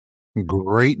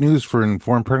Great news for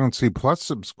Informed Pregnancy Plus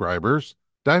subscribers.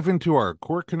 Dive into our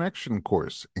Core Connection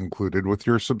course included with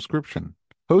your subscription.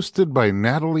 Hosted by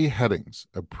Natalie Headings,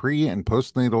 a pre and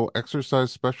postnatal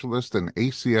exercise specialist and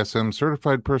ACSM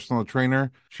certified personal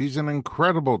trainer, she's an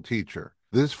incredible teacher.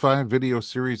 This 5 video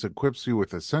series equips you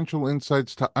with essential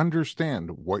insights to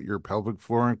understand what your pelvic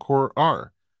floor and core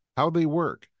are, how they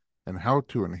work, and how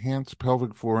to enhance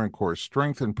pelvic floor and core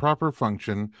strength and proper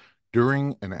function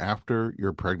during and after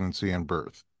your pregnancy and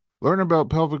birth. Learn about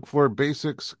pelvic floor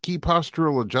basics, key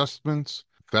postural adjustments,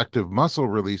 effective muscle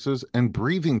releases, and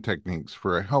breathing techniques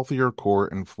for a healthier core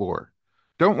and floor.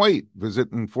 Don't wait.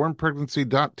 Visit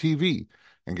informedpregnancy.tv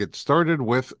and get started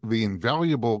with the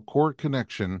invaluable Core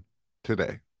Connection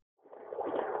today.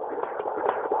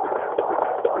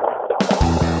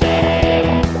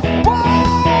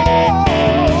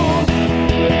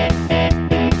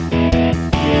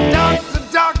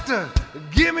 Doctor,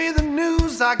 give me the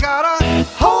news. I got a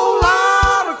whole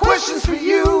lot of questions for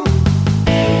you.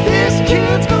 This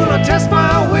kid's gonna test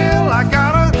my will. I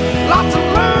got a lot to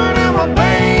learn and my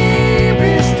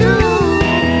baby's due.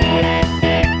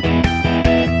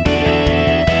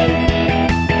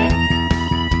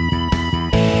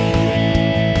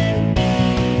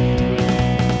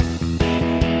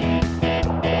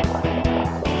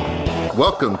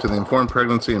 Welcome to the Informed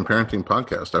Pregnancy and Parenting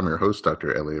Podcast. I'm your host,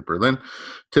 Dr. Elliot Berlin.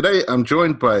 Today, I'm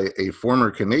joined by a former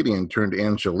Canadian turned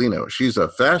Angelino. She's a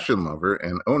fashion lover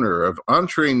and owner of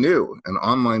Entre New, an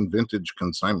online vintage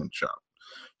consignment shop.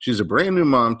 She's a brand new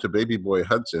mom to baby boy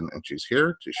Hudson, and she's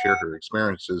here to share her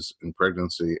experiences in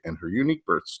pregnancy and her unique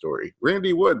birth story.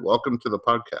 Randy Wood, welcome to the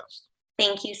podcast.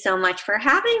 Thank you so much for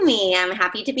having me. I'm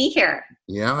happy to be here.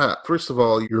 Yeah. First of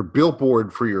all, your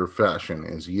billboard for your fashion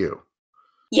is you.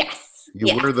 Yes.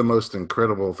 You wear the most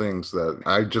incredible things that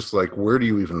I just like. Where do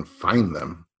you even find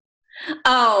them?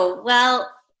 Oh, well,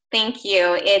 thank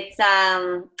you. It's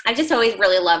I just always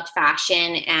really loved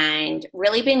fashion and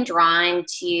really been drawn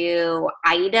to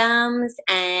items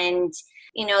and,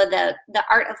 you know, the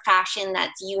art of fashion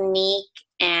that's unique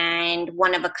and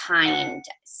one of a kind.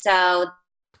 So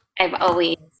I've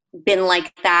always been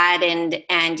like that,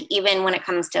 and even when it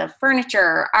comes to furniture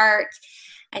or art,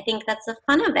 I think that's the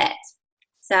fun of it.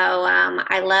 So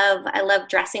I love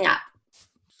dressing up.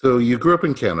 So you grew up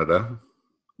in Canada.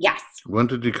 Yes. When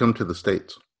did you come to the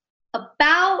States?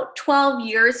 About 12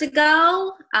 years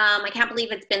ago. I can't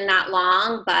believe it's been that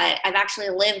long, but I've actually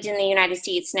lived in the United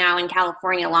States now in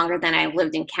California longer than I've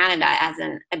lived in Canada as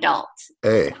an adult.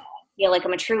 Hey. I feel like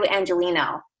I'm a true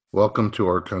Angelino. Welcome to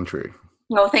our country.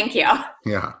 Oh, thank you.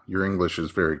 Yeah, your English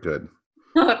is very good.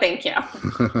 Oh, thank you.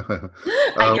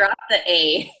 I dropped the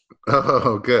A.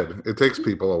 Oh, good. It takes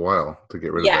people a while to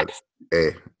get rid of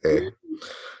that A.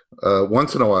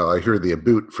 Once in a while, I hear the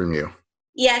aboot from you.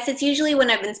 Yes, it's usually when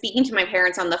I've been speaking to my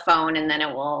parents on the phone, and then it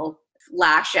will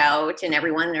lash out, and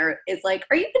everyone is like,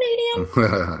 "Are you Canadian?"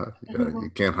 Yeah,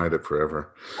 you can't hide it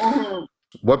forever. Mm-hmm.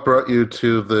 What brought you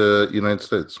to the United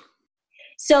States?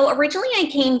 So originally I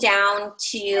came down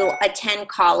to attend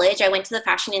college. I went to the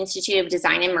Fashion Institute of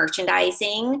Design and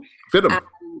Merchandising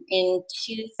in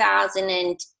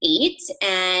 2008,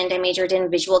 and I majored in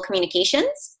visual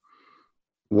communications.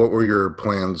 What were your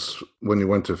plans when you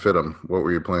went to FIDM? What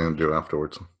were you planning to do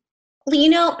afterwards? Well, you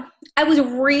know, I was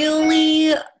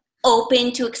really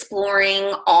open to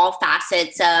exploring all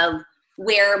facets of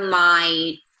where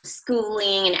my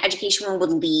schooling and education would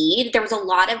lead. There was a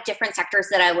lot of different sectors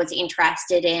that I was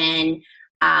interested in.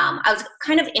 I was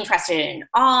kind of interested in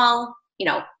all, you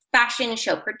know, fashion,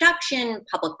 show production,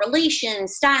 public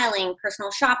relations, styling,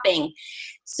 personal shopping.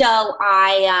 So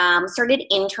I started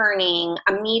interning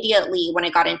immediately when I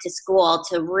got into school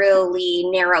to really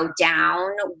narrow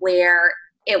down where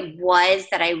it was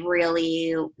that I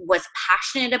really was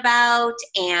passionate about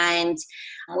and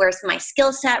where my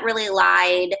skill set really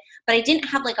lied. But I didn't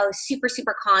have like a super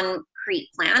concrete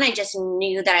plan. I just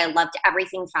knew that I loved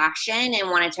everything fashion and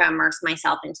wanted to immerse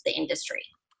myself into the industry.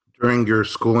 During your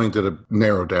schooling, did it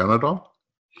narrow down at all?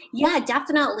 Yeah,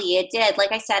 definitely it did.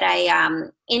 Like I said, I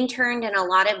interned in a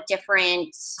lot of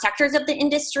different sectors of the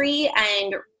industry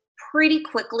and pretty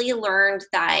quickly learned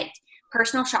that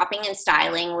personal shopping and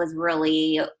styling was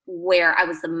really where I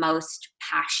was the most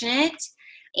passionate,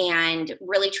 and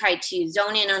really tried to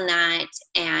zone in on that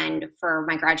and for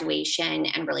my graduation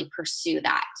and really pursue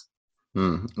that.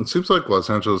 It seems like Los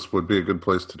Angeles would be a good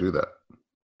place to do that.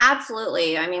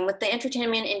 Absolutely. I mean, with the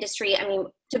entertainment industry, I mean,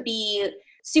 to be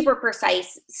super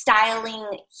precise,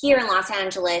 styling here in Los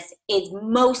Angeles is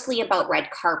mostly about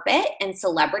red carpet and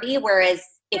celebrity, whereas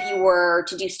if you were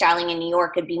to do styling in New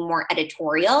York, it'd be more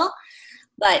editorial.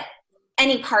 But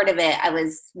any part of it, I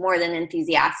was more than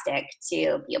enthusiastic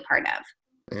to be a part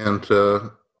of.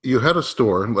 And you had a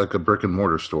store, like a brick and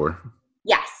mortar store.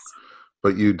 Yes.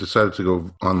 But you decided to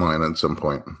go online at some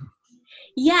point.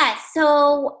 Yes.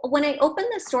 So when I opened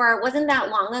the store, it wasn't that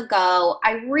long ago.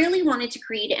 I really wanted to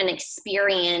create an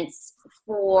experience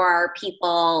for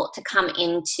people to come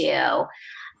into.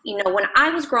 When I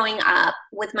was growing up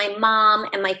with my mom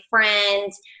and my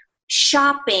friends,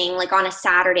 shopping like on a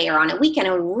Saturday or on a weekend,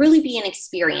 it would really be an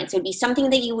experience. It would be something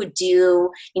that you would do.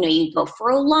 You'd go for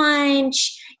a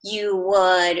lunch, you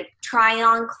would try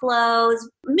on clothes,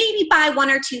 maybe buy one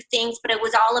or two things, but it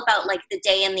was all about like the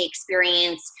day and the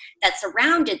experience that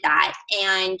surrounded that.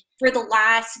 And for the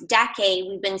last decade,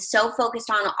 we've been so focused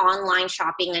on online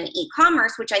shopping and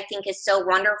e-commerce, which I think is so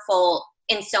wonderful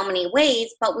in so many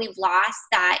ways, but we've lost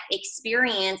that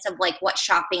experience of like what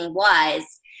shopping was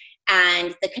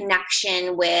and the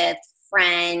connection with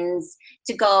friends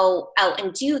to go out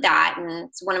and do that. And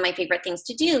it's one of my favorite things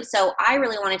to do. So I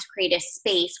really wanted to create a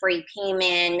space where you came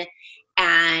in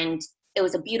and it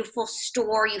was a beautiful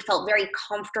store. You felt very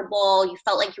comfortable. You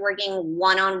felt like you were getting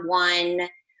one-on-one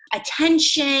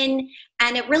attention,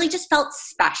 and it really just felt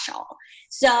special.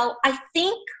 So I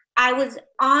think I was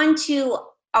on to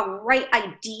a right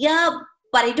idea,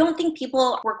 but I don't think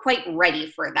people were quite ready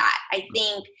for that. I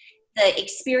think the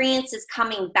experience is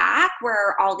coming back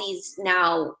where all these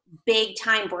now big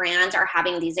time brands are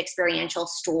having these experiential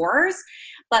stores.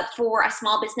 But for a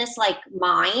small business like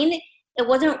mine, it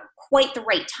wasn't quite the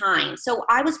right time. So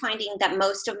I was finding that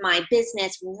most of my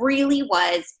business really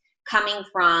was coming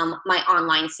from my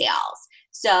online sales.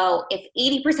 So if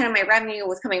 80% of my revenue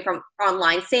was coming from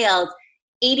online sales,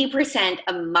 80%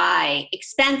 of my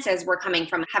expenses were coming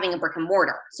from having a brick and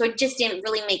mortar. So it just didn't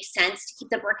really make sense to keep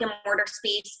the brick and mortar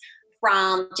space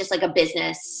from just like a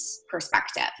business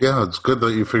perspective. Yeah, it's good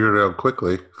that you figured it out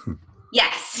quickly.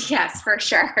 Yes, for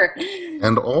sure.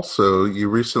 And also, you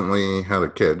recently had a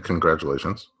kid.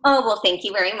 Congratulations. Oh, well, thank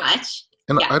you very much.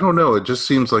 And yeah. I don't know, it just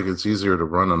seems like it's easier to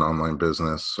run an online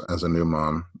business as a new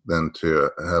mom than to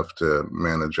have to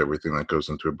manage everything that goes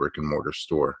into a brick and mortar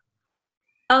store.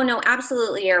 Oh, no,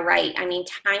 absolutely. You're right. I mean,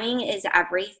 timing is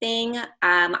everything.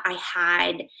 I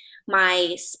had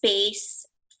my space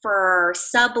for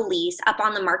sublease up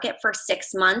on the market for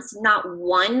 6 months. Not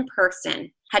one person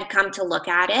had come to look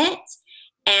at it.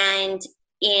 And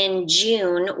in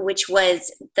June, which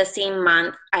was the same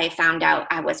month I found out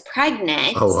I was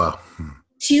pregnant. Oh, wow.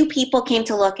 2 people came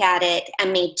to look at it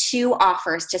and made 2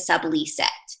 offers to sublease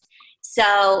it.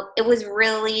 So it was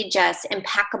really just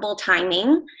impeccable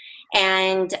timing.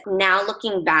 And now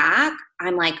looking back,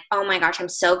 I'm like, oh my gosh, I'm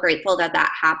so grateful that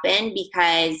that happened,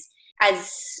 because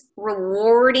as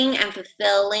rewarding and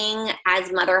fulfilling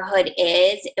as motherhood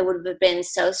is, it would have been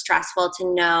so stressful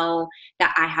to know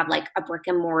that I have like a brick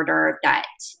and mortar that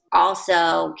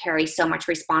also carries so much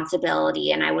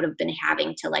responsibility, and I would have been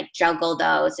having to like juggle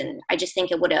those. And I just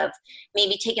think it would have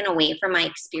maybe taken away from my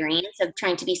experience of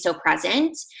trying to be so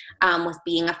present with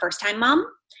being a first-time mom.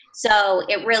 So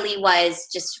it really was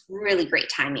just really great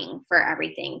timing for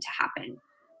everything to happen.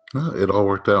 It all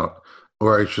worked out.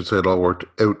 Or I should say it all worked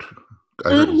out.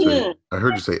 I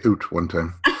heard you say out one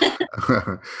time.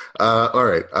 All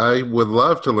right. I would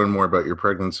love to learn more about your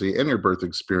pregnancy and your birth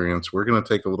experience. We're going to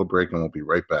take a little break and we'll be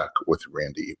right back with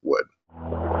Randy Wood.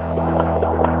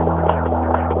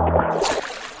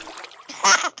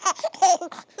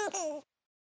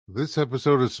 This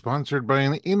episode is sponsored by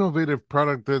an innovative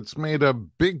product that's made a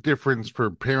big difference for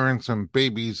parents and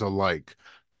babies alike.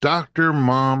 Dr.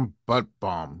 Mom Butt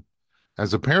Balm.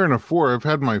 As a parent of 4, I've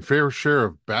had my fair share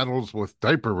of battles with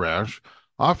diaper rash,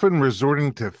 often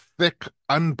resorting to thick,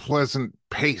 unpleasant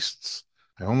pastes.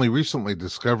 I only recently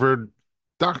discovered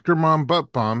Dr. Mom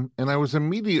Butt Balm, and I was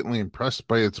immediately impressed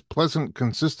by its pleasant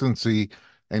consistency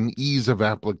and ease of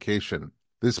application.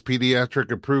 This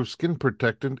pediatric-approved skin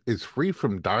protectant is free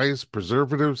from dyes,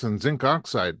 preservatives, and zinc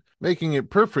oxide, making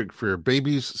it perfect for your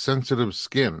baby's sensitive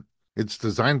skin. It's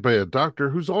designed by a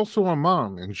doctor who's also a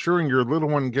mom, ensuring your little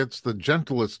one gets the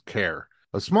gentlest care.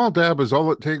 A small dab is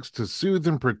all it takes to soothe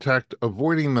and protect,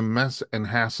 avoiding the mess and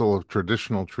hassle of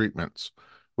traditional treatments.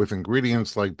 With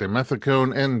ingredients like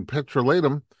dimethicone and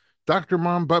petrolatum, Dr.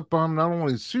 Mom Butt Balm not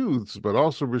only soothes, but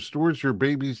also restores your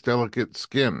baby's delicate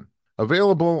skin.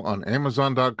 Available on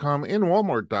Amazon.com and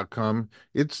Walmart.com,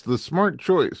 it's the smart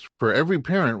choice for every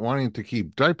parent wanting to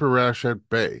keep diaper rash at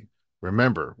bay.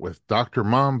 Remember, with Dr.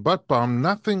 Mom Butt Balm,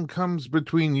 nothing comes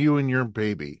between you and your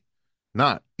baby.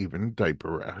 Not even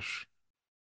diaper rash.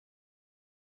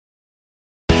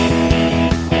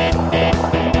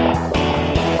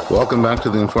 Welcome back to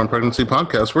the Informed Pregnancy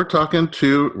Podcast. We're talking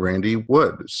to Randy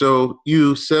Wood. So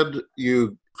you said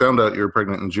you found out you were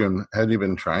pregnant in June. Had you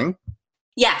been trying?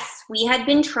 Yes, we had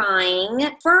been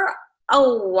trying for a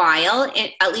while.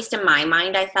 At least in my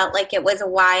mind, I felt like it was a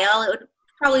while. It would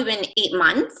probably been 8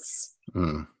 months.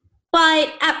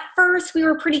 But at first, we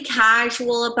were pretty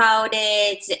casual about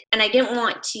it. And I didn't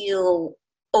want to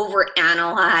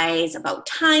overanalyze about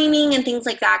timing and things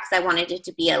like that because I wanted it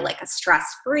to be a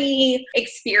stress-free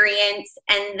experience.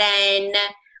 And then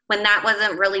when that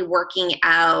wasn't really working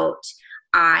out,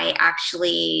 I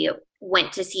actually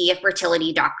went to see a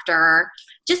fertility doctor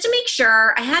just to make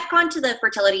sure. I had gone to the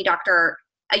fertility doctor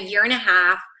a year and a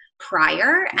half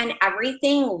prior and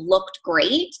everything looked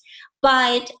great.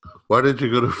 But why did you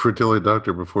go to a fertility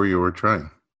doctor before you were trying?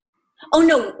 Oh,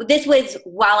 no, this was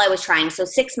while I was trying. So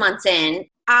 6 months in,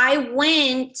 I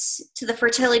went to the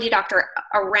fertility doctor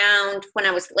around when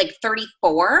I was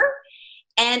 34.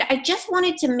 And I just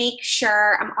wanted to make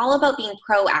sure, I'm all about being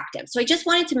proactive. So I just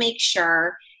wanted to make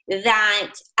sure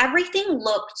that everything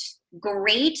looked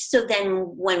great. So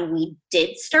then when we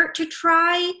did start to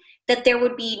try, that there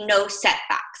would be no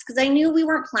setbacks. Because I knew we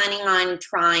weren't planning on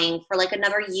trying for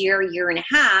another year, year and a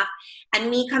half. And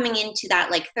me coming into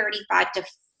that 35 to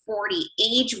 40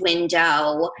 age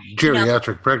window.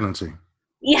 Geriatric pregnancy.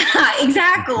 Yeah,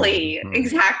 exactly.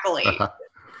 Exactly.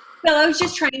 So I was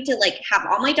just trying to have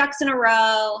all my ducks in a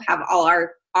row, have all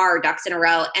our ducks in a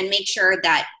row, and make sure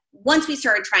that once we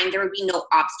started trying, there would be no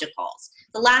obstacles.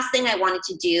 The last thing I wanted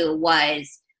to do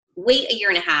was wait a year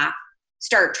and a half,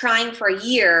 start trying for a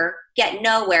year, get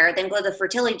nowhere, then go to the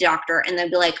fertility doctor and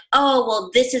then be like, oh, well,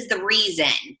 this is the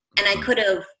reason. And I could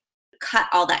have cut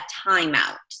all that time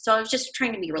out. So I was just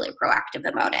trying to be really proactive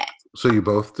about it. So you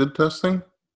both did testing?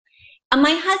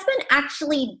 My husband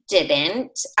actually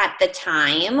didn't at the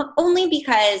time, only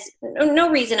because no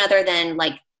reason other than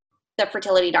the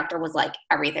fertility doctor was like,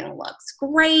 everything looks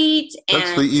great. And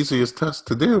that's the easiest test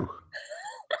to do.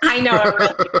 I know.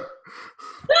 Really.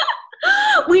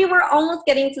 We were almost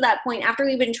getting to that point after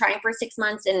we've been trying for 6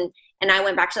 months and I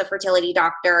went back to the fertility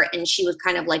doctor and she was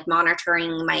kind of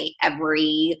monitoring my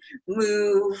every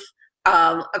move.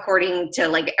 According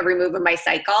to every move of my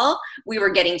cycle, we were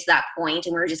getting to that point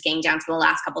and we were just getting down to the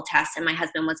last couple tests and my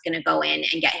husband was going to go in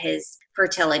and get his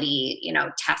fertility,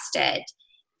 tested.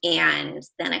 And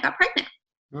then I got pregnant.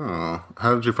 Oh,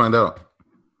 how did you find out?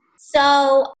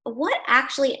 So what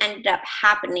actually ended up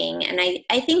happening, and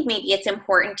I think maybe it's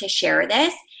important to share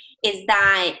this, is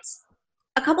that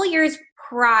a couple years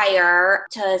prior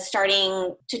to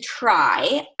starting to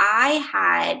try, I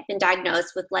had been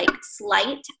diagnosed with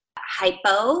slight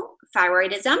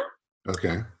hypothyroidism.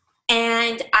 Okay.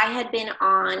 And I had been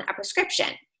on a prescription.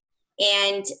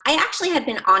 And I actually had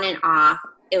been on and off.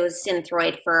 It was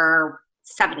Synthroid for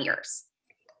 7 years.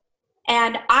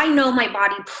 And I know my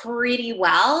body pretty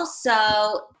well.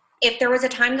 So if there was a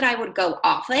time that I would go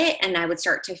off it and I would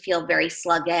start to feel very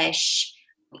sluggish,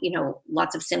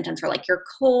 lots of symptoms for you're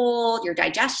cold, your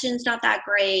digestion's not that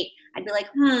great, I'd be like,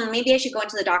 maybe I should go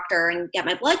into the doctor and get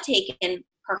my blood taken.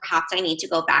 Perhaps I need to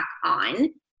go back on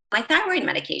my thyroid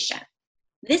medication.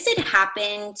 This had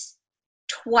happened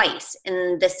twice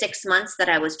in the 6 months that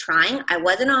I was trying. I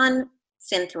wasn't on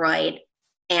Synthroid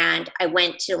and I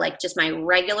went to just my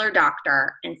regular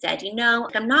doctor and said,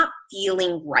 I'm not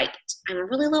feeling right. I'm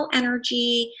really low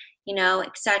energy,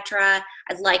 etc.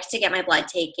 I'd like to get my blood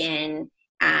taken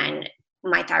and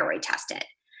my thyroid tested.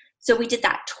 So we did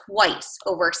that twice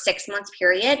over a 6 months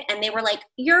period. And they were like,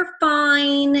 you're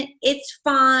fine. It's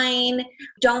fine.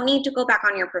 Don't need to go back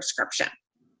on your prescription.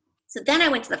 So then I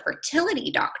went to the fertility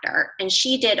doctor and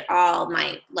she did all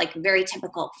my very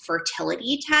typical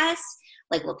fertility tests,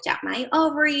 looked at my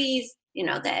ovaries,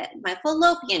 my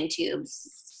fallopian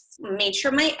tubes, made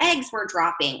sure my eggs were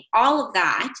dropping, all of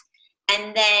that.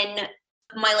 And then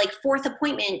my fourth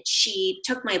appointment, she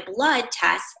took my blood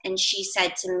test and she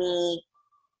said to me,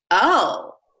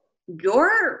 oh,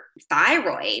 your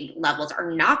thyroid levels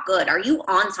are not good. Are you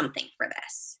on something for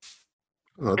this?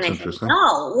 Oh, that's interesting. Said,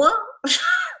 no,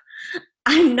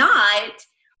 I'm not.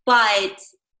 But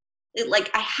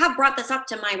I have brought this up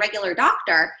to my regular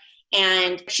doctor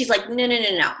and she's like, no.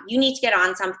 You need to get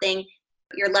on something.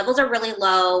 Your levels are really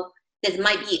low. This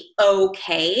might be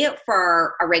okay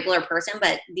for a regular person,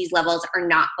 but these levels are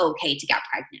not okay to get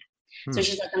pregnant. So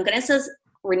she's like, I'm going to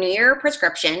renew your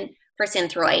prescription for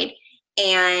Synthroid.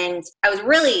 And I was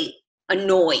really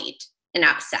annoyed and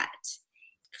upset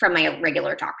from my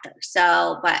regular doctor.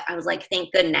 So, but I was like,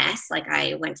 thank goodness,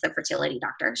 I went to the fertility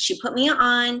doctor. She put me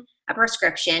on a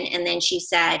prescription and then she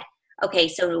said, okay,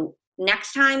 so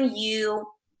next time you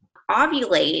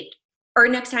ovulate, or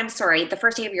next time, sorry, the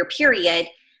first day of your period,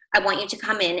 I want you to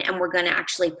come in and we're going to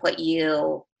actually put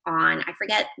you on, I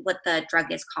forget what the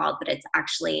drug is called, but it's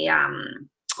actually,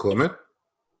 Clomid?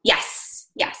 Yes,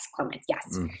 Clomid,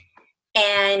 yes.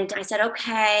 And I said,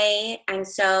 okay. And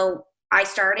so I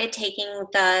started taking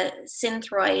the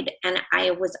Synthroid and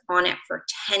I was on it for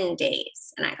 10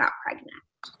 days and I got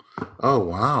pregnant. Oh,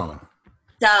 wow.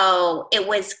 So it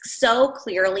was so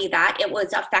clearly that it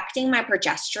was affecting my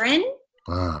progesterone.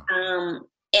 Wow.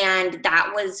 And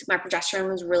that was, my progesterone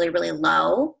was really, really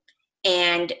low.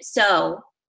 And so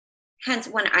hence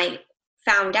when I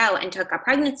found out and took a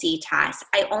pregnancy test,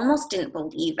 I almost didn't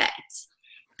believe it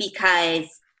because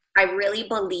I really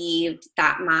believed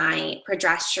that my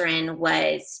progesterone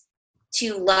was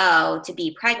too low to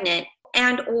be pregnant,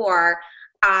 and or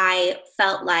I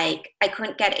felt like I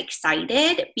couldn't get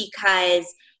excited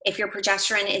because if your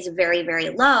progesterone is very, very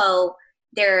low,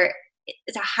 there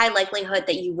is a high likelihood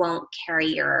that you won't carry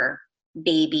your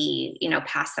baby,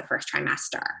 past the first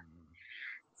trimester.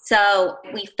 So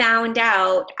we found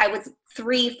out I was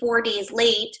 3-4 days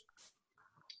late.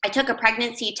 I took a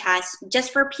pregnancy test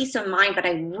just for peace of mind, but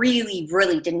I really,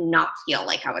 really did not feel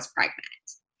like I was pregnant.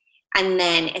 And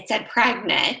then it said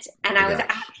pregnant, and I was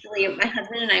actually, my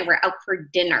husband and I were out for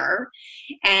dinner,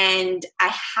 and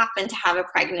I happened to have a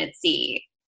pregnancy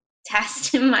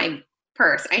test in my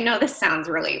purse. I know this sounds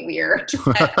really weird,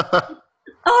 but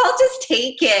I'll just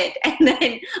take it. And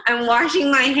then I'm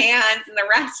washing my hands in the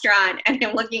restaurant, and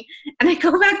I'm looking, and I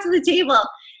go back to the table,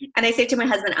 and I say to my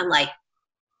husband, I'm like,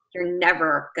 you're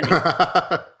never going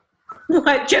to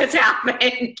what just happened?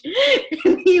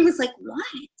 And he was like, what?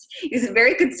 He was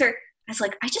very concerned. I was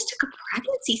like, I just took a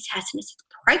pregnancy test and it's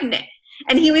pregnant.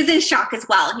 And he was in shock as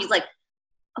well. And he's like,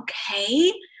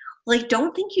 okay, well, I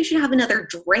don't think you should have another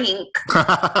drink.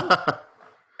 But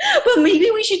maybe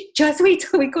we should just wait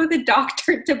till we go to the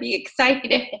doctor to be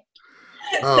excited.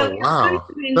 Oh, so wow.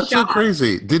 That's so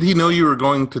crazy. Did he know you were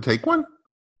going to take one?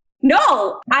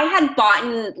 No, I had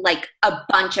bought like a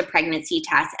bunch of pregnancy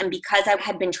tests. And because I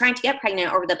had been trying to get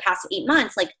pregnant over the past 8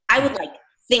 months, like I would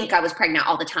think I was pregnant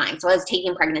all the time. So I was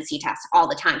taking pregnancy tests all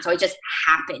the time. So I just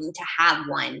happened to have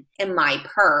one in my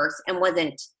purse and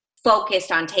wasn't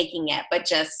focused on taking it. But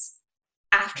just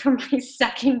after my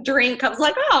second drink, I was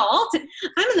like, oh,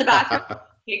 I'm in the bathroom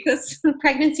because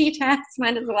pregnancy tests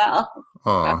might as well.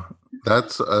 Oh,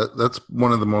 that's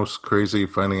one of the most crazy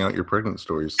finding out you're pregnant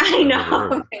stories. I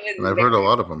know. And I've heard a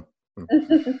lot of them.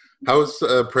 How was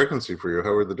pregnancy for you?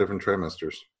 How were the different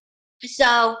trimesters?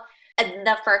 So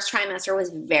the first trimester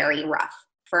was very rough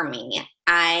for me.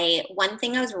 One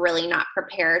thing I was really not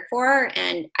prepared for,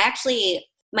 and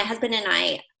my husband and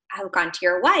I have gone to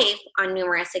your wife on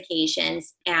numerous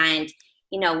occasions, and,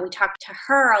 we talked to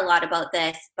her a lot about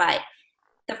this, but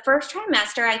the first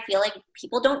trimester, I feel like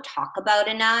people don't talk about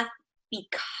enough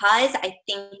because I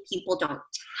think people don't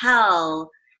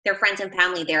tell their friends and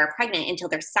family they are pregnant until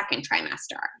their second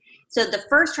trimester. So the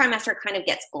first trimester kind of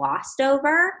gets glossed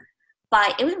over,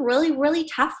 but it was really, really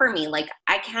tough for me. Like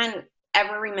I can't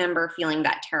ever remember feeling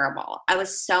that terrible. I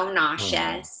was so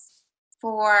nauseous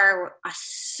for a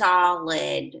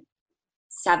solid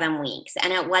 7 weeks,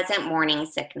 and it wasn't morning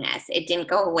sickness. It didn't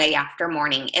go away after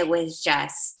morning. It was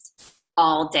just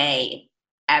all day,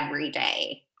 every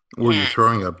day. Were you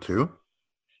throwing up too?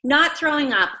 Not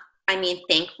throwing up. I mean,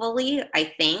 thankfully,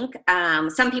 I think.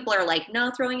 Some people are like,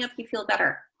 no, throwing up, you feel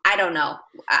better. I don't know.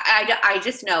 I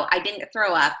just know I didn't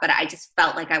throw up, but I just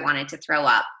felt like I wanted to throw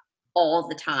up all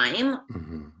the time.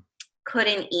 Mm-hmm.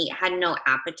 Couldn't eat, had no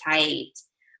appetite,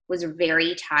 was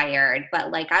very tired.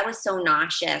 But like I was so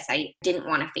nauseous, I didn't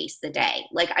want to face the day.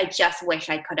 Like I just wish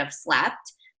I could have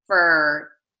slept for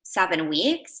 7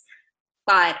 weeks.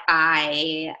 But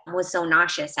I was so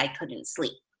nauseous I couldn't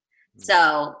sleep.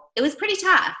 So it was pretty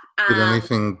tough. Did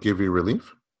anything give you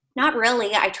relief? Not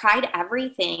really. I tried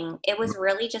everything. It was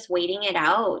really just waiting it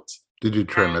out. Did you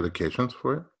try medications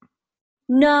for it?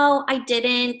 No, I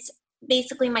didn't.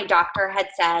 Basically, my doctor had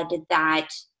said that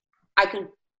I could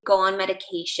go on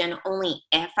medication only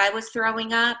if I was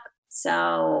throwing up.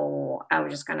 So I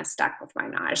was just kind of stuck with my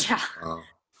nausea. Wow.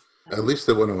 At least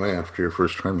it went away after your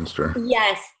first trimester.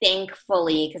 Yes,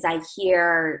 thankfully, because I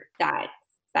hear that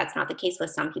that's not the case with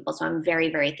some people. So I'm very,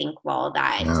 very thankful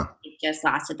that it just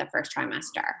lasted the first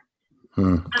trimester.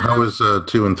 How was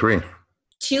 2 and 3?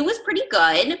 2 was pretty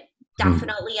good.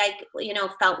 Definitely, I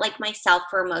felt like myself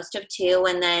for most of 2.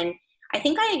 And then I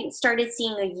think I started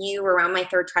seeing a U around my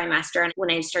 3rd trimester, and when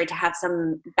I started to have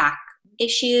some back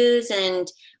issues and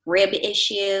rib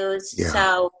issues. Yeah.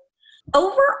 So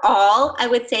overall, I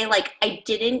would say like I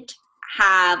didn't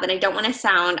have, and I don't want to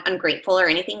sound ungrateful or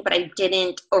anything, but I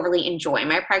didn't overly enjoy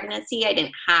my pregnancy. I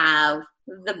didn't have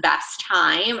the best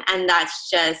time. And that's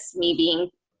just me being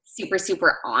super,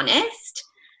 super honest.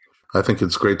 I think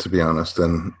it's great to be honest,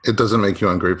 and it doesn't make you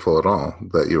ungrateful at all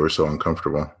that you were so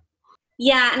uncomfortable.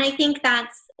 Yeah, and I think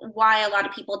that's why a lot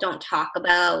of people don't talk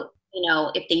about,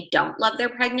 if they don't love their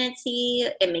pregnancy,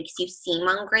 it makes you seem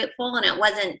ungrateful. And it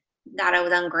wasn't that I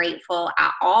was ungrateful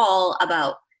at all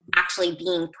about actually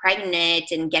being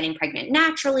pregnant and getting pregnant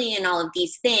naturally and all of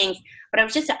these things, but I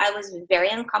was very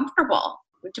uncomfortable.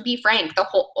 To be frank,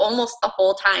 almost the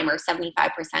whole time, or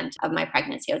 75% of my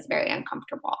pregnancy, I was very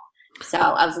uncomfortable. So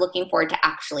I was looking forward to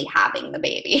actually having the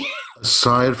baby.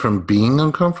 Aside from being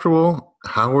uncomfortable,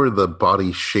 how were the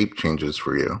body shape changes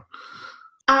for you?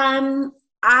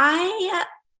 I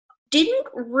didn't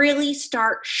really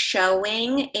start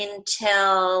showing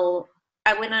until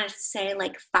I would not say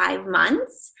like 5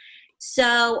 months.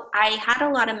 So I had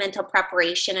a lot of mental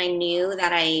preparation. I knew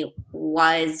that I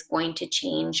was going to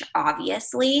change,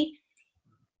 obviously.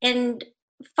 And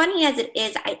funny as it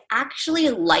is, I actually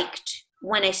liked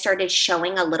when I started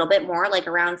showing a little bit more, like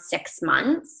around 6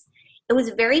 months. It was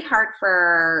very hard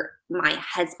for my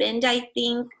husband, I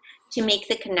think, to make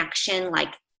the connection,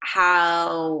 like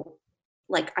how,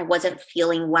 like I wasn't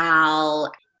feeling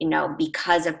well,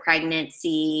 because of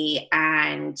pregnancy,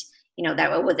 and,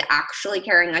 that I was actually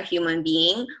carrying a human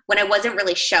being when I wasn't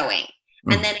really showing.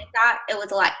 And then I thought it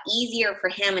was a lot easier for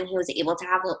him, and he was able to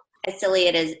have, as silly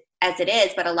it is as it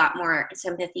is, but a lot more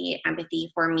sympathy,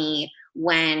 empathy for me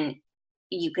when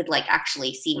you could like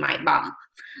actually see my bump.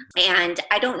 And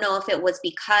I don't know if it was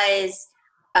because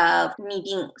of me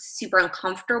being super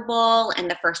uncomfortable in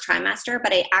the first trimester,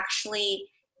 but I actually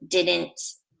didn't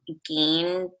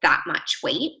gain that much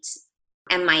weight.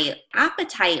 And my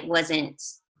appetite wasn't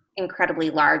incredibly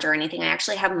large or anything. I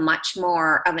actually have much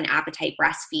more of an appetite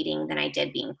breastfeeding than I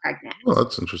did being pregnant. Oh,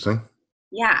 that's interesting.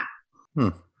 Yeah.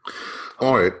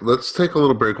 All right, let's take a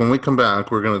little break. When we come back,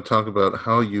 we're going to talk about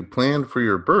how you planned for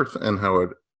your birth and how it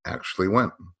actually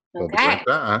went. We'll be right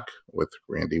back with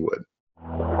Randy Wood.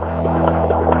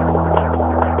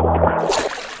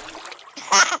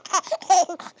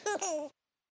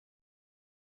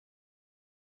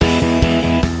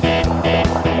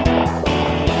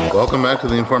 Welcome back to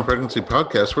the Informed Pregnancy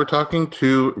Podcast. We're talking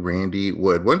to Randy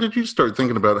Wood. When did you start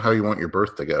thinking about how you want your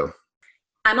birth to go?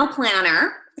 I'm a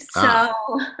planner, so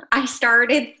I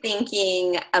started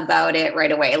thinking about it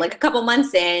right away. Like a couple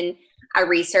months in, I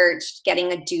researched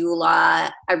getting a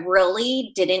doula. I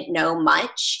really didn't know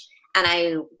much, and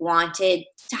I wanted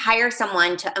to hire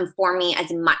someone to inform me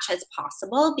as much as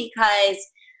possible, because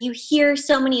you hear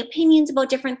so many opinions about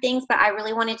different things, but I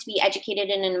really wanted to be educated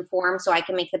and informed so I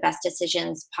can make the best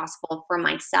decisions possible for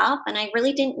myself. And I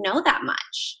really didn't know that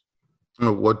much.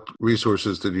 What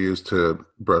resources did you use to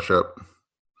brush up?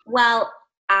 Well,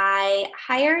 I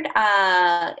hired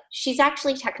she's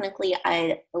actually technically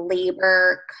a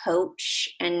labor coach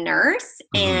and nurse,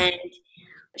 and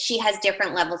she has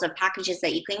different levels of packages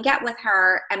that you can get with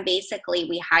her. And basically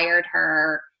we hired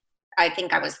her, I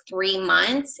think I was 3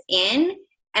 months in,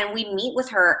 and we meet with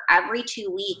her every 2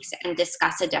 weeks and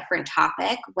discuss a different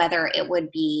topic, whether it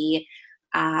would be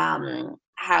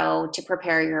how to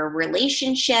prepare your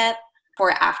relationship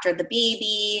for after the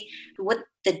baby, what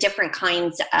the different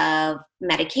kinds of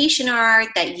medication are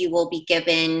that you will be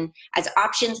given as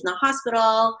options in the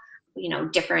hospital,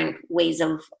 different ways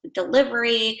of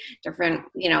delivery, different,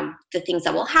 the things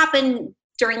that will happen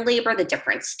during labor, the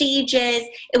different stages.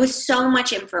 It was so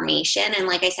much information. And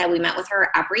like I said, we met with her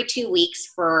every 2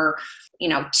 weeks for,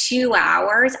 2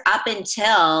 hours up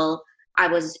until I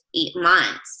was 8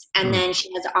 months. And then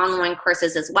she has online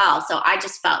courses as well. So I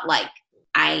just felt like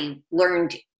I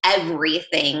learned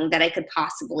everything that I could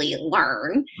possibly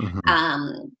learn,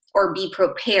 or be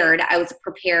prepared. I was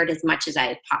prepared as much as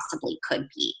I possibly could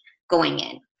be going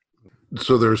in.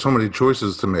 So there are so many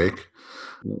choices to make.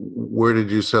 Where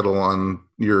did you settle on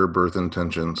your birth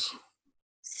intentions?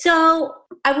 So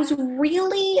I was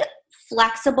really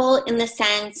flexible in the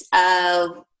sense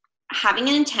of having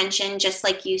an intention, just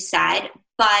like you said,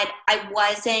 but I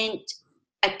wasn't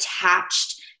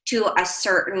attached to a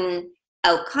certain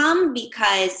outcome,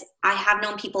 because I have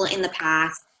known people in the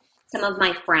past, some of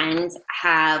my friends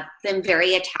have been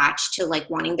very attached to like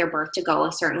wanting their birth to go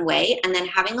a certain way, and then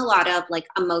having a lot of like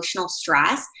emotional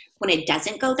stress when it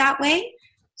doesn't go that way.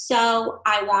 So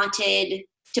I wanted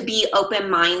to be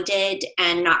open-minded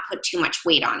and not put too much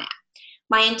weight on it.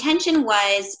 My intention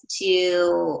was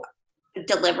to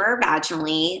deliver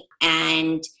vaginally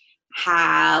and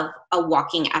have a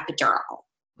walking epidural.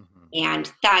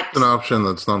 And that, It's an option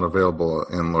that's not available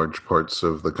in large parts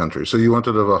of the country. So you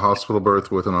wanted to have a hospital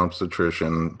birth with an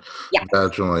obstetrician yeah,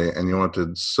 vaginally, and you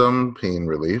wanted some pain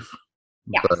relief,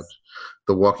 but yes.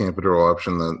 the walking epidural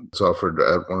option that's offered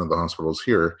at one of the hospitals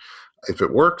here, if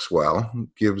it works well,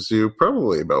 gives you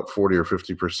probably about 40 or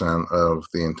 50% of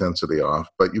the intensity off,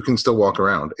 but you can still walk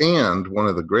around. And one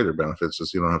of the greater benefits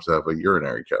is you don't have to have a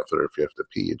urinary catheter if you have to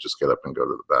pee. You just get up and go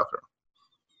to the bathroom.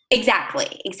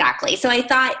 Exactly. So I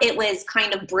thought it was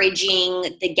kind of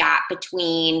bridging the gap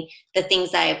between the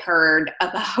things that I've heard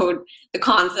about, the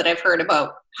cons that I've heard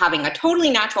about having a totally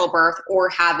natural birth or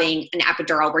having an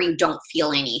epidural where you don't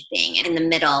feel anything in the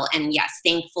middle. And yes,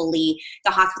 thankfully,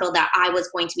 the hospital that I was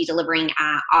going to be delivering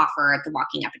at offered the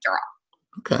walking epidural.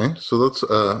 Okay, so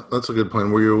that's a good point.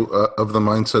 Were you of the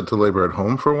mindset to labor at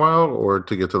home for a while, or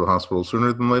to get to the hospital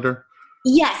sooner than later?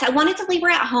 Yes, I wanted to labor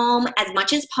at home as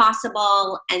much as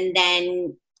possible and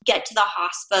then get to the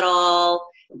hospital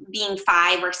being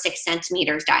 5 or 6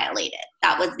 centimeters dilated.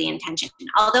 That was the intention.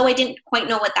 Although I didn't quite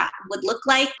know what that would look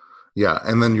like. Yeah,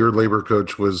 and then your labor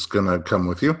coach was gonna come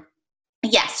with you?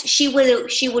 Yes, she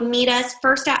would meet us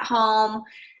first at home,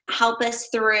 help us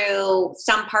through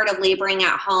some part of laboring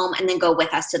at home, and then go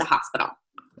with us to the hospital.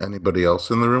 Anybody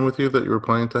else in the room with you that you were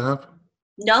planning to have?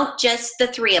 Nope, just the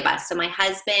 3 of us. So my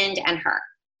husband and her.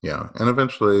 Yeah, and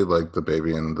eventually, like the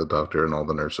baby and the doctor and all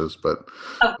the nurses, but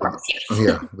Of course, yes.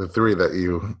 yeah, the 3 that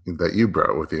you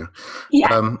brought with you.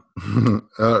 Yeah.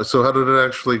 So how did it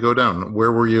actually go down?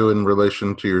 Where were you in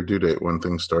relation to your due date when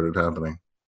things started happening?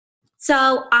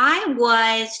 So I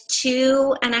was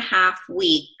 2.5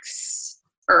 weeks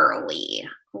early,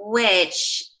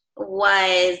 which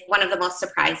was one of the most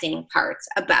surprising parts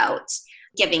about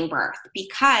giving birth,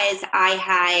 because I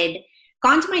had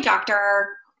gone to my doctor.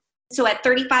 So at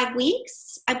 35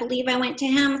 weeks, I believe I went to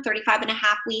him, 35.5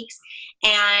 weeks,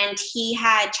 and he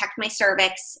had checked my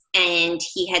cervix and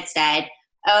he had said,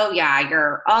 oh yeah,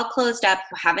 you're all closed up,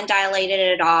 you haven't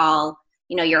dilated at all,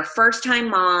 you're a first-time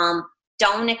mom,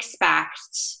 don't expect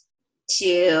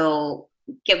to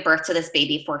give birth to this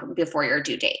baby before your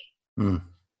due date. Mm.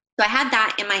 So I had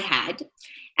that in my head.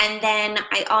 And then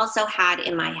I also had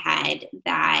in my head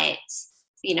that,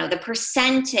 the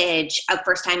percentage of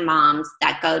first-time moms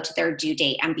that go to their due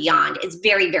date and beyond is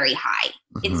very, very high.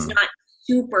 Mm-hmm. It's not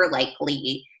super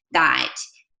likely that,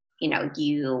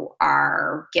 you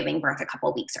are giving birth a couple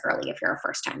of weeks early if you're a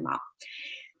first-time mom.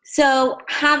 So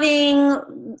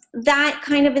having that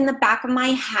kind of in the back of my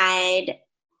head,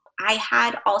 I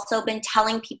had also been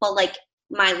telling people, like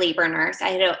my labor nurse, I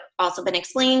had also been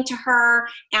explaining to her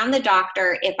and the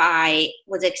doctor if I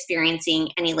was experiencing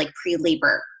any like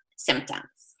pre-labor symptoms.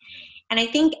 And I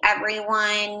think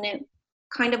everyone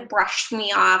kind of brushed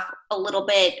me off a little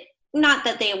bit. Not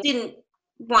that they didn't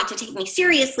want to take me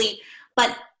seriously,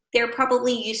 but they're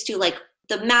probably used to like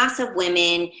the mass of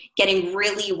women getting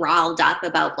really riled up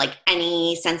about like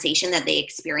any sensation that they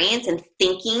experience and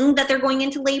thinking that they're going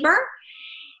into labor.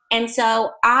 And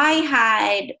so I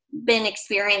had been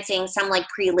experiencing some like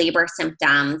pre-labor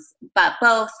symptoms, but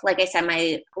both, like I said,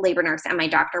 my labor nurse and my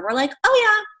doctor were like,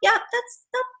 oh yeah,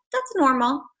 that's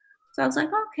normal. So I was like,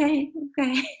 okay.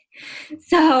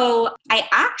 So I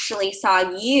actually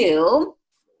saw you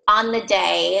on the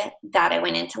day that I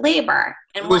went into labor.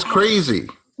 And it was crazy.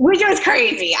 Which was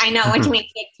crazy. I know, which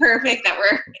makes it perfect that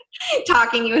we're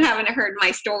talking. You haven't heard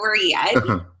my story yet.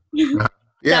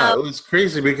 Yeah, it was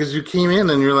crazy because you came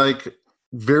in and you're like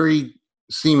very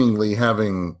seemingly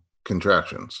having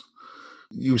contractions.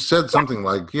 You said something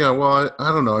like, yeah, well,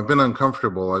 I don't know. I've been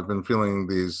uncomfortable. I've been feeling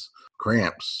these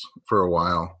cramps for a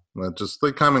while.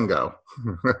 They come and go,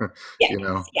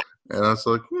 Yeah. Yeah. And I was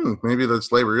like, maybe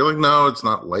that's labor. You're like, no, it's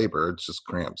not labor. It's just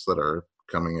cramps that are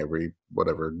coming every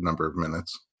whatever number of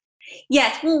minutes.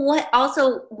 Yes.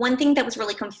 Well, one thing that was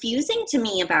really confusing to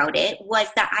me about it was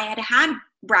that I had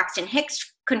Braxton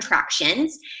Hicks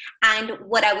contractions, and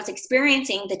what I was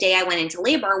experiencing the day I went into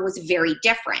labor was very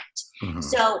different. Mm-hmm.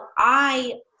 So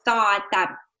I thought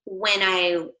that when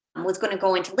I was going to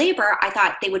go into labor, I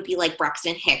thought they would be like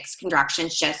Braxton Hicks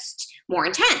contractions, just more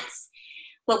intense.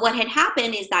 But what had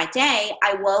happened is that day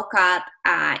I woke up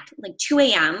at like 2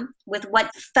 a.m. with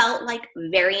what felt like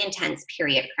very intense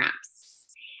period cramps.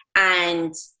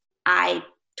 And I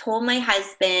told my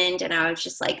husband, and I was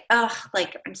just like,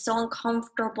 like I'm so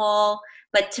uncomfortable.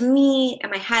 But to me, in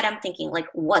my head, I'm thinking like,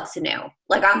 what's new?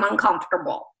 Like I'm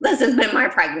uncomfortable. This has been my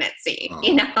pregnancy,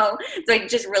 So I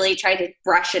just really tried to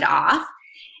brush it off.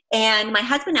 And my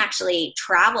husband actually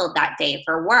traveled that day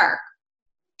for work.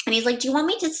 And he's like, do you want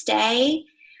me to stay?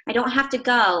 I don't have to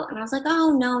go. And I was like,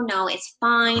 oh, no, it's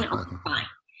fine. I'll be fine.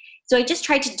 So I just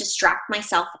tried to distract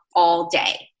myself all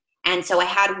day. And so I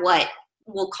had what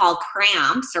we'll call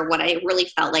cramps, or what I really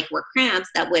felt like were cramps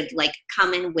that would like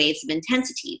come in waves of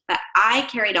intensity. But I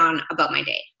carried on about my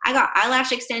day. I got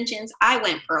eyelash extensions. I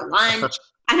went for lunch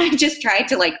and I just tried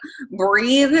to like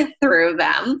breathe through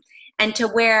them. And to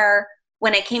where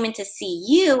when I came in to see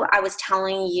you, I was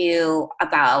telling you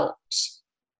about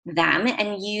them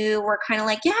and you were kind of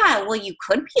like, yeah, well, you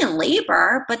could be in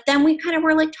labor. But then we kind of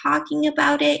were like talking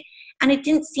about it. And it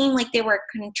didn't seem like they were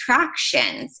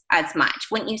contractions as much.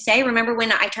 Wouldn't you say? Remember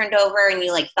when I turned over and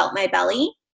you like felt my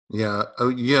belly? Yeah. Oh,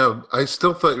 yeah. I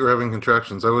still thought you were having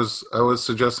contractions. I was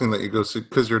suggesting that you go see,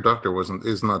 because your doctor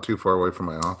is not too far away from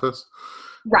my office.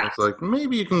 Right. It's like,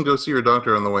 maybe you can go see your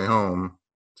doctor on the way home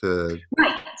to.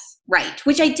 Right.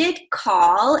 Which I did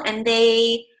call and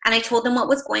I told them what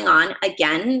was going on.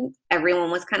 Again,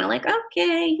 everyone was kind of like,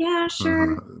 okay, yeah,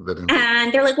 sure.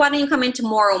 And they're like, why don't you come in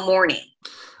tomorrow morning?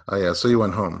 Oh, yeah. So you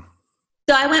went home.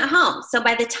 So I went home. So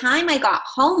by the time I got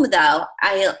home, though,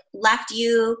 I left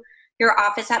your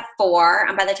office at 4.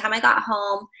 And by the time I got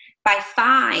home, by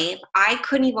 5, I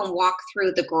couldn't even walk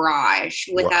through the garage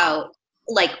without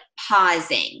like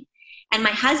pausing. And my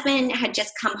husband had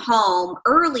just come home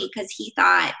early because he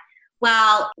thought,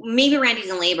 well, maybe Randy's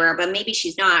in labor, but maybe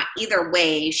she's not. Either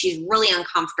way, she's really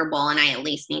uncomfortable and I at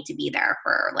least need to be there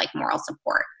for like moral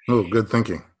support. Oh, good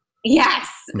thinking. Yes.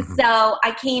 Mm-hmm. So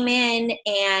I came in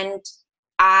and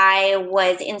I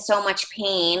was in so much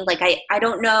pain. Like, I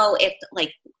don't know if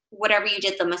like whatever you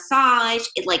did, the massage,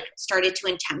 it like started to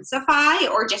intensify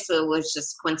or just it was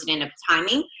just coincident of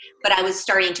timing, but I was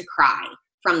starting to cry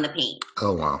from the pain.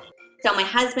 Oh, wow. So my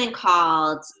husband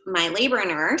called my labor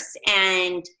nurse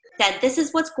and said, this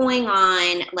is what's going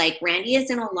on. Like, Randy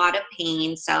is in a lot of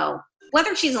pain. So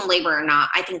whether she's in labor or not,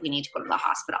 I think we need to go to the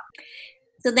hospital.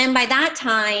 So then by that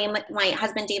time, my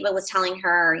husband, David, was telling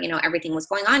her, you know, everything was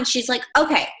going on. She's like,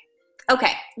 okay.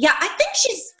 Yeah, I think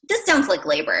this sounds like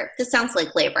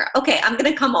labor. Okay, I'm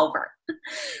going to come over.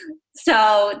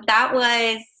 So that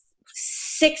was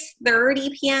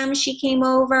 6:30 p.m. She came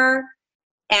over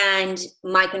and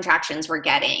my contractions were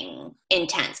getting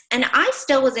intense. And I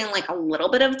still was in like a little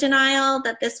bit of denial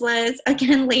that this was,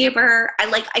 again, labor.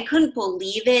 I couldn't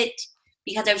believe it,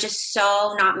 because I was just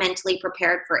so not mentally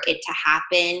prepared for it to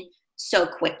happen so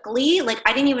quickly. Like,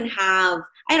 I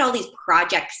had all these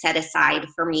projects set aside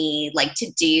for me, like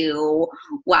to do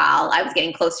while I was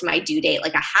getting close to my due date.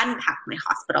 Like, I hadn't packed my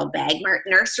hospital bag. My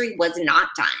nursery was not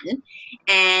done.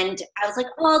 And I was like,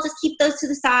 well, I'll just keep those to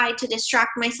the side to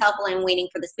distract myself while I'm waiting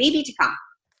for this baby to come.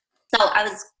 So I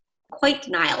was quite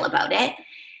denial about it.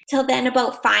 Till then,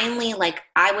 about finally, like,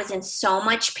 I was in so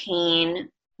much pain.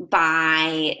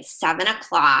 By 7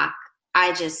 o'clock,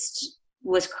 I just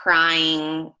was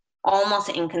crying almost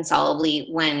inconsolably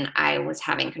when I was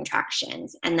having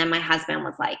contractions. And then my husband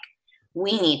was like,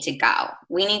 we need to go.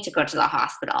 We need to go to the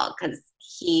hospital, because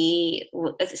he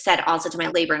said also to my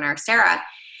labor nurse, Sarah,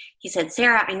 he said,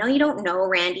 Sarah, I know you don't know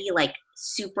Randy like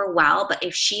super well, but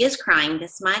if she is crying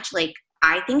this much, like,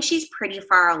 I think she's pretty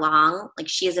far along. Like,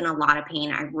 she is in a lot of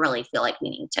pain. I really feel like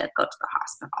we need to go to the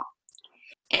hospital.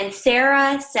 And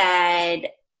Sarah said,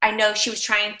 I know she was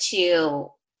trying to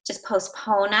just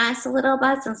postpone us a little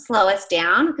bit and slow us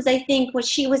down, because I think what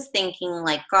she was thinking,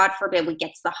 like, God forbid we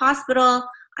get to the hospital,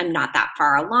 I'm not that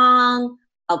far along,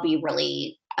 I'll be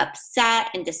really upset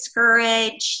and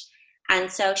discouraged.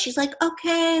 And so she's like,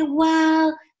 okay,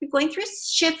 well, you're going through a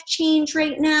shift change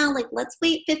right now. Like, let's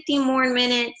wait 15 more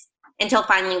minutes, until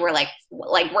finally we're like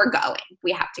we're going.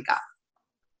 We have to go.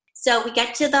 So we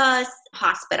get to the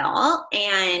hospital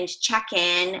and check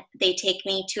in. They take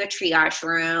me to a triage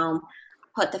room,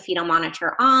 put the fetal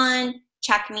monitor on,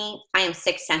 check me. I am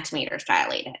 6 centimeters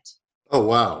dilated. Oh,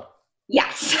 wow.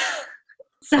 Yes.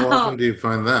 So, how often do you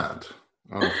find that?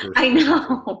 I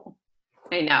know.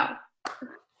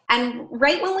 And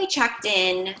right when we checked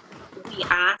in, we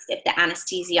asked if the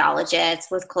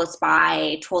anesthesiologist was close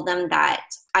by, told them that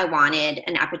I wanted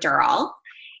an epidural.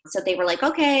 So they were like,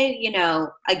 okay, you know,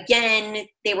 again,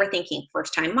 they were thinking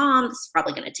first-time mom, this is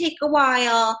probably going to take a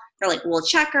while. They're like, we'll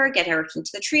check her, get her into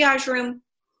the triage room.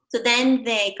 So then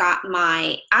they got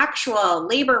my actual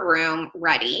labor room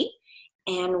ready.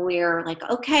 And we're like,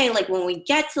 okay, like when we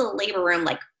get to the labor room,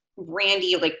 like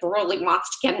Randy like really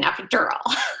wants to get an epidural.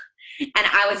 And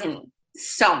I was in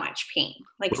so much pain.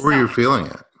 Like, where were you feeling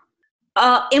it?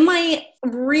 In my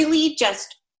really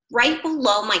just right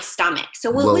below my stomach.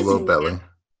 So it was low belly.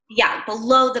 Yeah,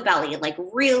 below the belly, like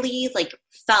really like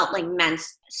felt like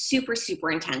super, super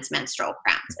intense menstrual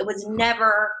cramps. It was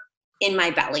never in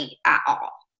my belly at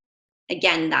all.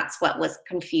 Again, that's what was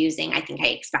confusing. I think I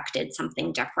expected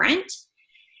something different.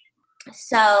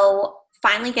 So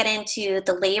finally get into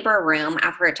the labor room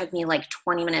after it took me like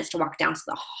 20 minutes to walk down to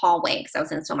the hallway because I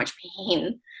was in so much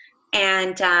pain.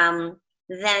 And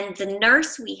then the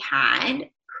nurse we had,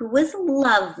 who was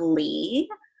lovely,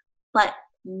 but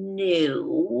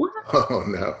new. Oh,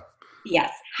 no.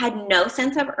 Yes, had no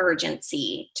sense of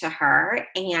urgency to her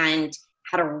and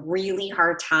had a really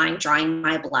hard time drawing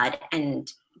my blood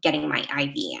and getting my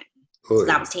IV in. So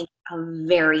that was taking a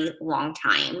very long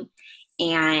time.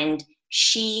 And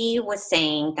she was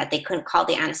saying that they couldn't call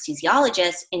the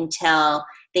anesthesiologist until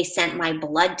they sent my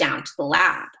blood down to the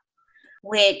lab,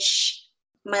 which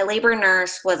my labor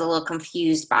nurse was a little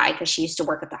confused by because she used to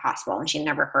work at the hospital and she'd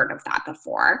never heard of that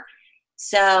before.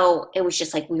 So it was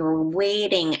just like we were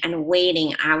waiting and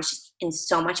waiting. I was just in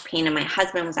so much pain, and my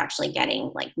husband was actually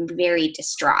getting like very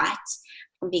distraught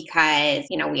because,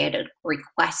 you know, we had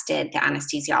requested the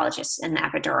anesthesiologist and the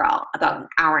epidural about an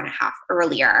hour and a half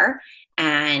earlier,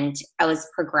 and I was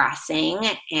progressing,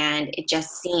 and it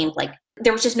just seemed like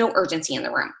there was just no urgency in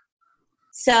the room.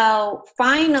 So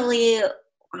finally,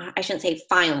 I shouldn't say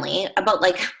finally, about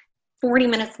like 40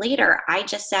 minutes later, I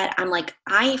just said, I'm like,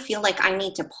 I feel like I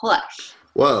need to push.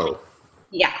 Whoa.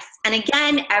 Yes. And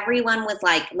again, everyone was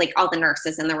like all the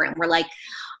nurses in the room were like,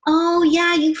 oh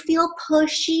yeah, you feel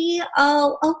pushy.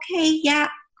 Oh, okay. Yeah.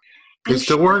 They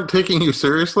still weren't taking you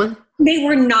seriously? They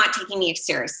were not taking me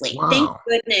seriously. Wow. Thank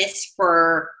goodness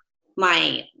for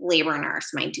my labor nurse,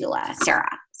 my doula,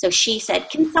 Sarah. So she said,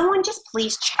 can someone just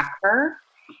please check her?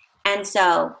 And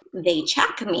so they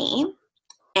check me,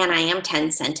 and I am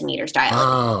 10 centimeters dilated.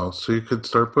 Oh, so you could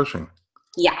start pushing.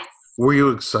 Yes. Were you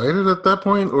excited at that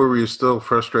point, or were you still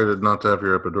frustrated not to have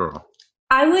your epidural?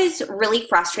 I was really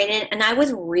frustrated, and I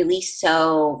was really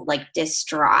so like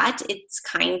distraught. It's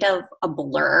kind of a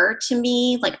blur to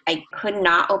me. Like I could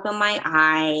not open my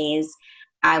eyes.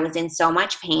 I was in so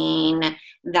much pain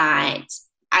that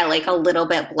I like a little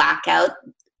bit blackout.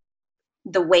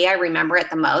 The way I remember it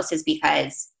the most is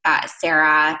because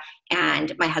Sarah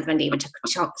and my husband David took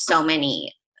so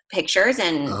many pictures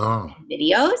and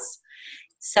videos.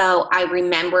 So I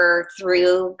remember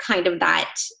through kind of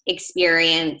that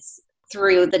experience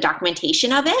through the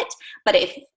documentation of it. But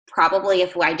if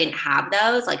I didn't have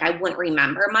those, like I wouldn't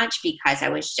remember much because I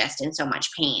was just in so much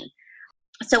pain.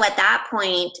 So at that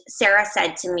point, Sarah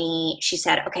said to me, she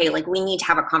said, okay, like we need to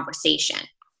have a conversation,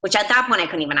 which at that point I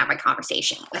couldn't even have a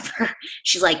conversation with her.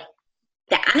 She's like,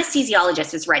 the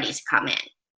anesthesiologist is ready to come in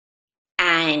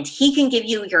and he can give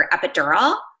you your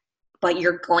epidural, but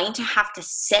you're going to have to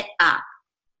sit up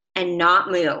and not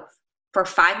move for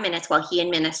 5 minutes while he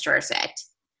administers it.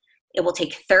 It will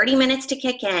take 30 minutes to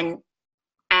kick in,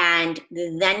 and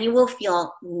then you will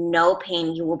feel no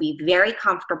pain. You will be very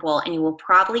comfortable, and you will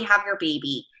probably have your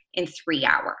baby in 3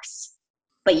 hours.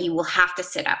 But you will have to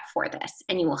sit up for this,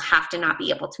 and you will have to not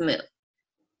be able to move.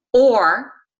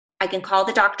 Or I can call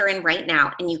the doctor in right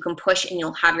now, and you can push, and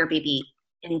you'll have your baby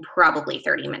in probably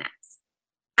 30 minutes.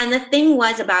 And the thing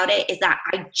was about it is that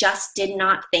I just did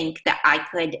not think that I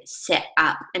could sit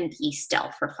up and be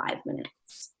still for 5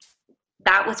 minutes.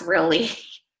 That was really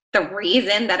the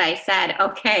reason that I said,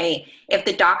 okay, if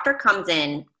the doctor comes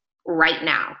in right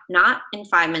now, not in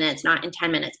 5 minutes, not in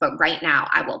 10 minutes, but right now,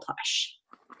 I will push.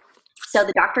 So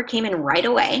the doctor came in right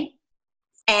away,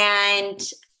 and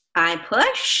I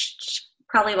pushed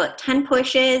probably about 10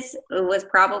 pushes. It was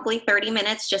probably 30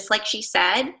 minutes, just like she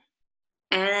said.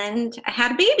 And I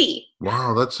had a baby.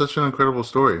 Wow, that's such an incredible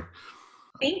story.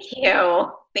 Thank you.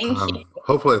 Thank you.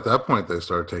 Hopefully at that point they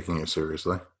started taking you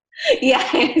seriously.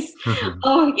 Yes.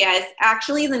 Oh, yes.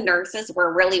 Actually, the nurses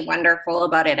were really wonderful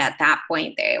about it at that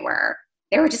point. They were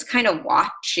just kind of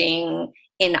watching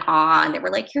in awe, and they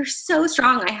were like, you're so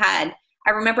strong. I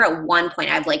remember at one point,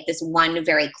 I have like this one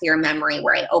very clear memory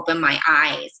where I opened my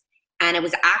eyes, and it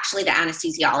was actually the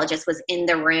anesthesiologist was in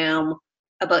the room,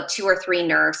 about 2 or 3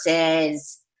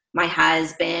 nurses, my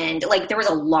husband, like there was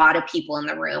a lot of people in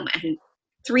the room, and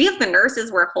 3 of the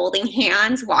nurses were holding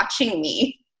hands watching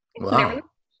me. Wow.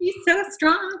 She's so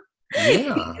strong.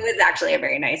 Yeah. It was actually a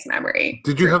very nice memory.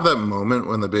 Did you have that moment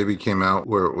when the baby came out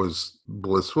where it was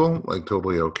blissful, like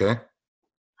totally okay?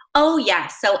 Oh, yeah.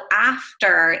 So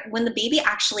when the baby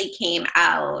actually came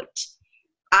out,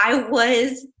 I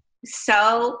was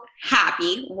so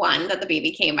happy, 1, that the baby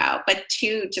came out, but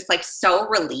 2, just like so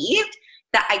relieved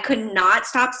that I could not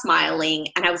stop smiling,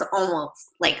 and I was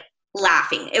almost like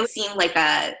laughing. It seemed like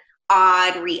a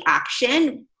odd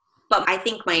reaction, but I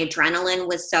think my adrenaline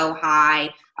was so high.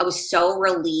 I was so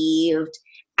relieved,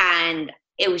 and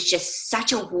it was just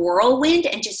such a whirlwind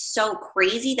and just so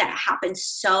crazy that it happened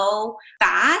so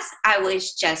fast. I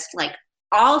was just like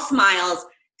all smiles,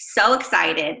 so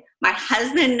excited. My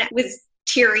husband was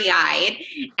teary-eyed,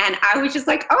 and I was just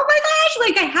like, oh my gosh,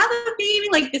 like I have a baby,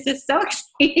 like this is so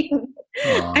exciting.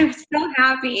 I'm so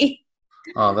happy.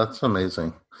 Oh, that's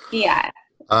amazing. Yeah.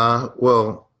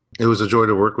 Well, it was a joy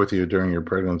to work with you during your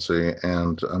pregnancy,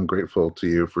 and I'm grateful to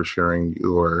you for sharing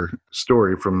your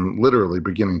story from literally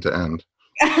beginning to end.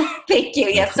 Thank you.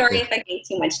 Yeah, sorry if I gave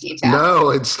too much detail. No,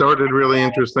 it started really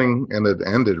interesting and it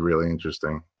ended really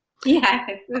interesting. Yeah.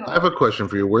 I have a question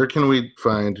for you. Where can we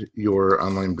find your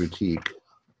online boutique,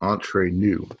 Entre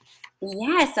Nous?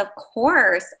 Yes, of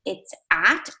course. It's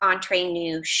at Entre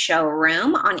Nous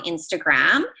Showroom on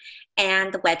Instagram.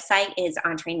 And the website is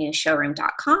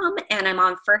entrenouxshowroom.com. And I'm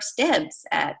on First Dibs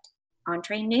at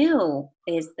Entre Nous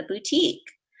is the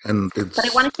boutique. And it's... But I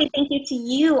want to say thank you to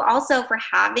you also for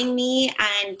having me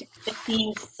and just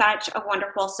being such a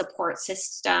wonderful support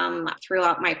system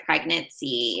throughout my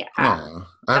pregnancy. I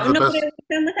don't know what I would have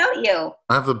done without you.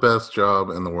 I have the best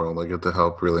job in the world. I get to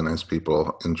help really nice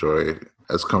people enjoy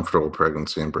as comfortable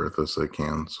pregnancy and birth as they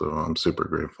can. So I'm super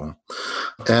grateful.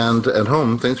 And at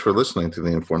home, thanks for listening to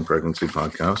the Informed Pregnancy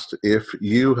Podcast. If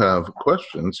you have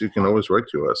questions, you can always write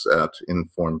to us at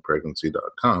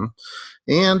informedpregnancy.com.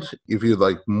 And if you'd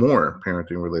like more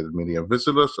parenting-related media,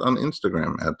 visit us on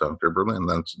Instagram at Dr. Berlin.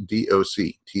 That's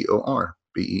DoctorBerlin.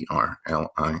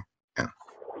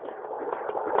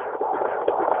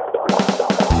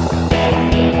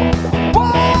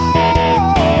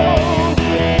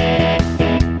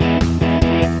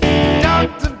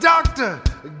 Doctor,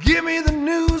 give me the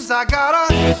news. I got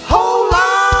a whole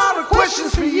lot of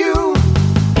questions for you.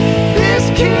 This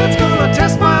kid's gonna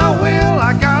test my will.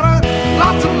 I got a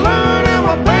lot to learn, and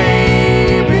my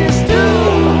baby's due.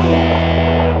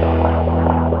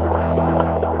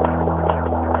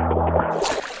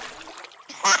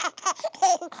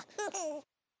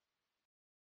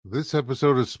 This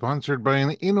episode is sponsored by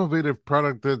an innovative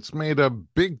product that's made a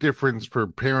big difference for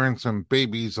parents and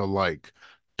babies alike.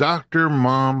 Dr.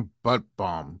 Mom Butt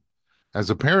Balm. As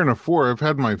a parent of 4, I've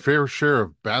had my fair share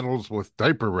of battles with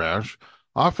diaper rash,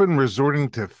 often resorting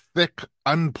to thick,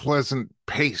 unpleasant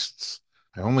pastes.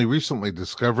 I only recently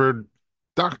discovered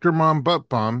Dr. Mom Butt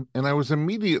Balm, and I was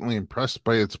immediately impressed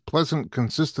by its pleasant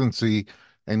consistency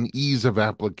and ease of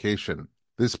application.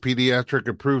 This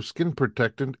pediatric-approved skin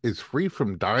protectant is free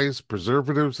from dyes,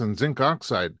 preservatives, and zinc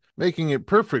oxide, making it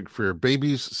perfect for your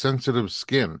baby's sensitive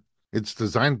skin. It's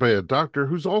designed by a doctor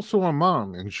who's also a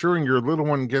mom, ensuring your little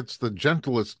one gets the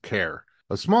gentlest care.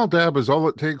 A small dab is all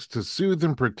it takes to soothe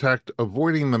and protect,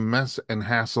 avoiding the mess and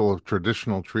hassle of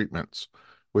traditional treatments.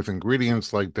 With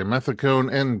ingredients like dimethicone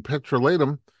and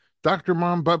petrolatum, Dr.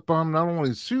 Mom Butt Balm not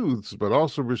only soothes, but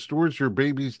also restores your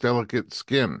baby's delicate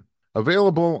skin.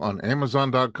 Available on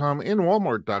Amazon.com and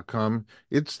Walmart.com,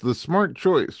 it's the smart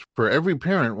choice for every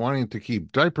parent wanting to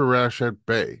keep diaper rash at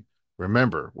bay.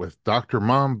 Remember, with Dr.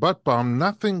 Mom Butt Balm,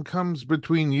 nothing comes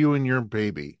between you and your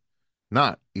baby,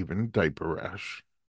 not even diaper rash.